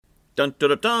Dun dun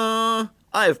dun dun!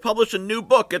 I've published a new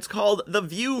book. It's called The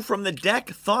View from the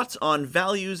Deck, Thoughts on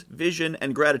Values, Vision,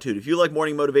 and Gratitude. If you like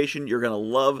morning motivation, you're going to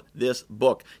love this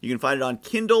book. You can find it on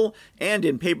Kindle and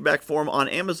in paperback form on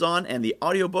Amazon, and the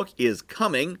audiobook is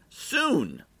coming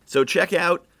soon. So check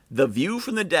out The View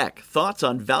from the Deck, Thoughts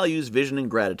on Values, Vision, and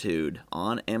Gratitude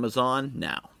on Amazon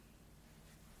now.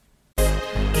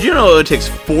 Did you know it takes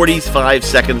 45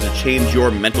 seconds to change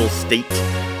your mental state?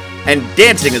 And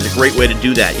dancing is a great way to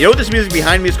do that. You know what this music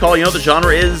behind me is called? You know what the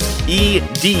genre is?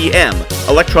 EDM,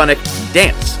 electronic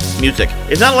dance music.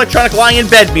 It's not electronic lying in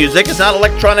bed music. It's not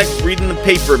electronic reading the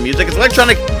paper music. It's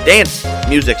electronic dance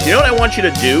music. So you know what I want you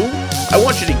to do? I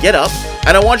want you to get up,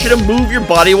 and I want you to move your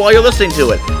body while you're listening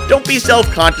to it. Don't be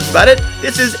self-conscious about it.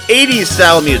 This is 80s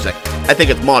style music. I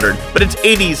think it's modern, but it's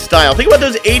 80s style. Think about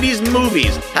those 80s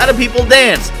movies. How do people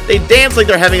dance? They dance like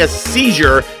they're having a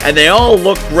seizure, and they all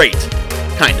look great.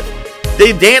 Kind of.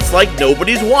 They dance like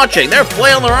nobody's watching. They're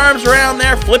flailing their arms around,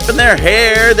 they're flipping their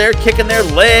hair, they're kicking their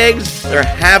legs, they're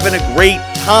having a great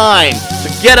time. So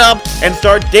get up and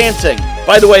start dancing.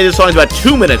 By the way, this song is about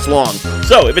 2 minutes long.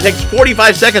 So if it takes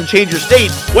 45 seconds to change your state,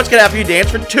 what's going to happen if you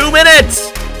dance for 2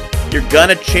 minutes? You're going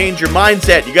to change your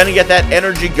mindset. You're going to get that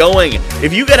energy going.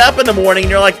 If you get up in the morning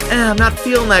and you're like, I'm not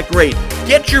feeling that great,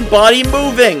 get your body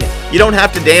moving. You don't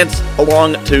have to dance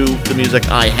along to the music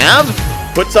I have.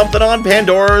 Put something on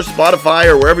Pandora or Spotify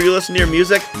or wherever you listen to your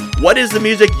music. What is the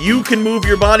music you can move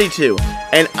your body to?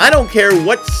 And I don't care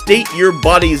what state your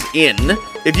body's in.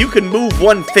 If you can move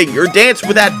one finger, dance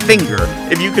with that finger.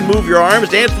 If you can move your arms,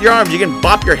 dance with your arms. You can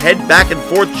bop your head back and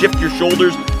forth, shift your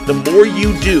shoulders. The more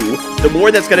you do, the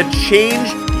more that's going to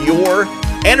change your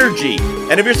energy.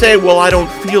 And if you're saying, well, I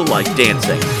don't feel like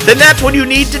dancing, then that's when you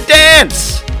need to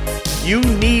dance. You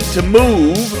need to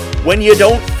move when you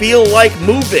don't feel like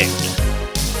moving.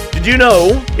 Did you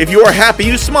know if you are happy,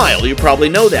 you smile? You probably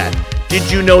know that.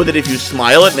 Did you know that if you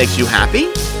smile, it makes you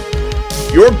happy?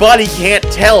 Your body can't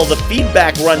tell. The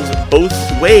feedback runs both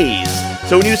ways.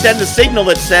 So when you send a signal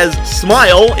that says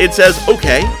smile, it says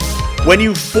okay. When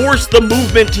you force the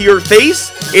movement to your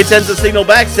face, it sends a signal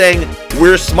back saying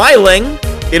we're smiling.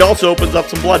 It also opens up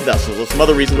some blood vessels. There's some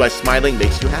other reasons why smiling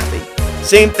makes you happy.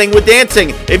 Same thing with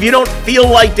dancing. If you don't feel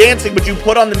like dancing, but you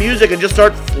put on the music and just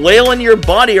start flailing your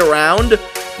body around,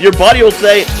 your body will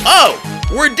say, oh,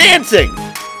 we're dancing.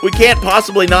 We can't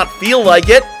possibly not feel like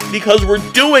it because we're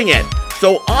doing it.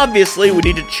 So obviously we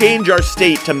need to change our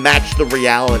state to match the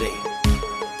reality.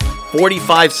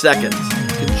 45 seconds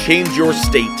can change your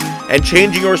state, and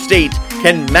changing your state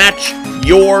can match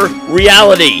your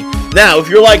reality. Now, if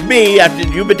you're like me, after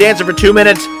you've been dancing for 2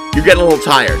 minutes, you're getting a little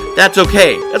tired. That's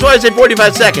okay. That's why I say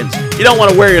 45 seconds. You don't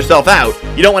want to wear yourself out.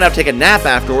 You don't want to have to take a nap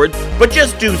afterwards, but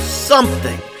just do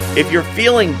something. If you're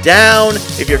feeling down,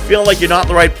 if you're feeling like you're not in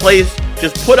the right place,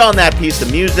 just put on that piece of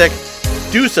music,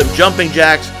 do some jumping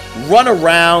jacks, run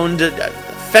around,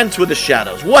 fence with the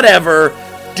shadows, whatever.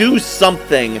 Do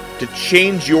something to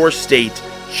change your state,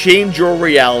 change your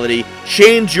reality,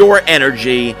 change your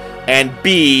energy, and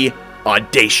be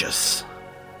audacious.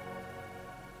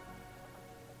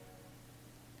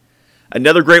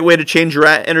 Another great way to change your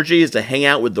energy is to hang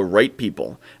out with the right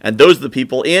people. And those are the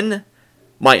people in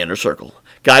my inner circle.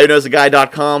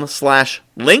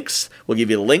 GuyWhoKnowsAGuy.com/links will give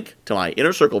you the link to my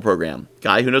Inner Circle program.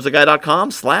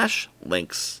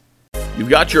 GuyWhoKnowsAGuy.com/links. You've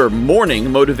got your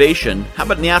morning motivation. How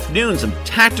about in the afternoon, some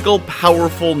tactical,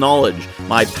 powerful knowledge?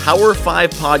 My Power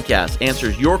 5 podcast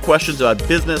answers your questions about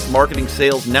business, marketing,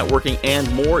 sales, networking, and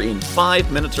more in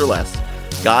 5 minutes or less.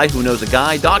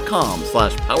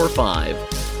 GuyWhoKnowsAGuy.com/power5.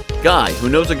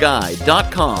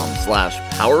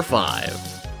 GuyWhoKnowsAGuy.com/power5.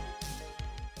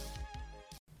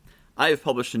 I have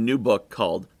published a new book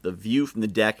called The View from the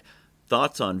Deck,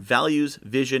 Thoughts on Values,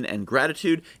 Vision, and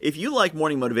Gratitude. If you like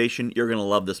morning motivation, you're going to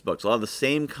love this book. It's a lot of the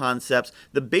same concepts.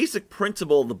 The basic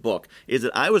principle of the book is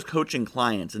that I was coaching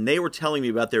clients, and they were telling me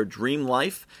about their dream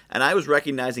life, and I was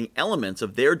recognizing elements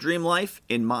of their dream life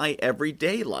in my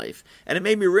everyday life. And it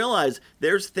made me realize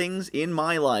there's things in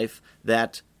my life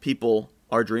that people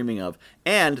are dreaming of.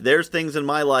 And there's things in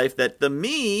my life that the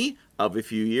me of a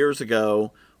few years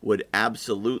ago would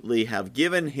absolutely have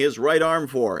given his right arm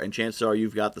for, and chances are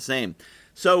you've got the same.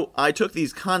 So I took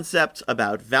these concepts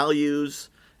about values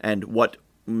and what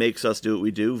makes us do what we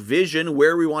do, vision,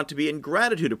 where we want to be, and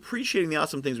gratitude, appreciating the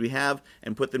awesome things we have,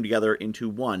 and put them together into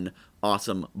one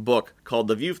awesome book called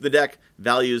The View from the Deck,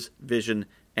 Values, Vision,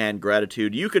 and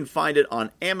Gratitude. You can find it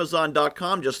on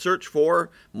Amazon.com. Just search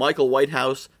for Michael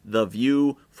Whitehouse, The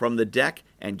View from the Deck,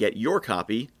 and get your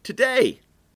copy today.